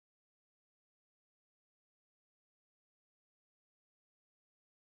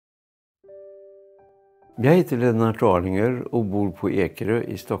Jag heter Lennart och bor på Ekerö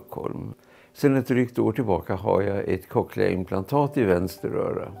i Stockholm. Sedan ett drygt år tillbaka har jag ett Cochleaimplantat i vänster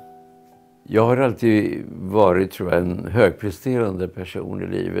öra. Jag har alltid varit, tror jag, en högpresterande person i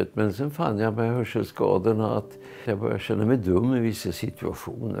livet. Men sen fann jag med hörselskadorna att jag började känna mig dum i vissa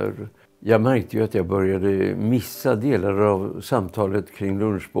situationer. Jag märkte ju att jag började missa delar av samtalet kring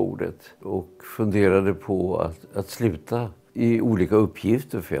lunchbordet. Och funderade på att sluta i olika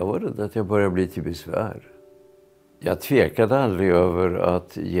uppgifter, för jag var rädd att jag började bli till besvär. Jag tvekade aldrig över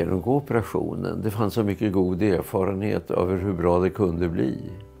att genomgå operationen. Det fanns så mycket god erfarenhet över hur bra det kunde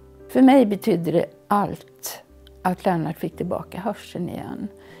bli. För mig betydde det allt att Lennart fick tillbaka hörseln igen.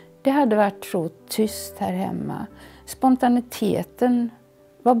 Det hade varit så tyst här hemma. Spontaniteten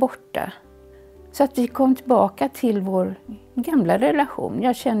var borta. Så att vi kom tillbaka till vår gamla relation.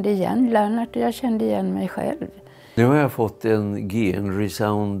 Jag kände igen Lennart och jag kände igen mig själv. Nu har jag fått en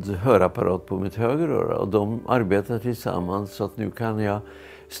GN-hörapparat på mitt högeröra och de arbetar tillsammans, så att nu kan jag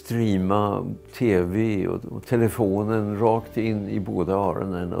streama tv och telefonen rakt in i båda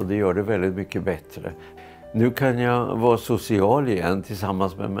öronen, och det gör det väldigt mycket bättre. Nu kan jag vara social igen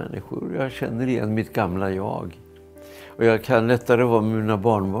tillsammans med människor. Jag känner igen mitt gamla jag. Och jag kan lättare vara med mina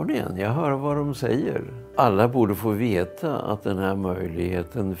barnbarn igen. Jag hör vad de säger. Alla borde få veta att den här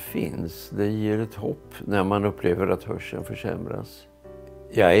möjligheten finns. Det ger ett hopp när man upplever att hörseln försämras.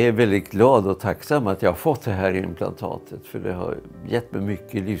 Jag är väldigt glad och tacksam att jag har fått det här implantatet, för det har gett mig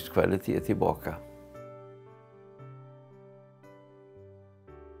mycket livskvalitet tillbaka.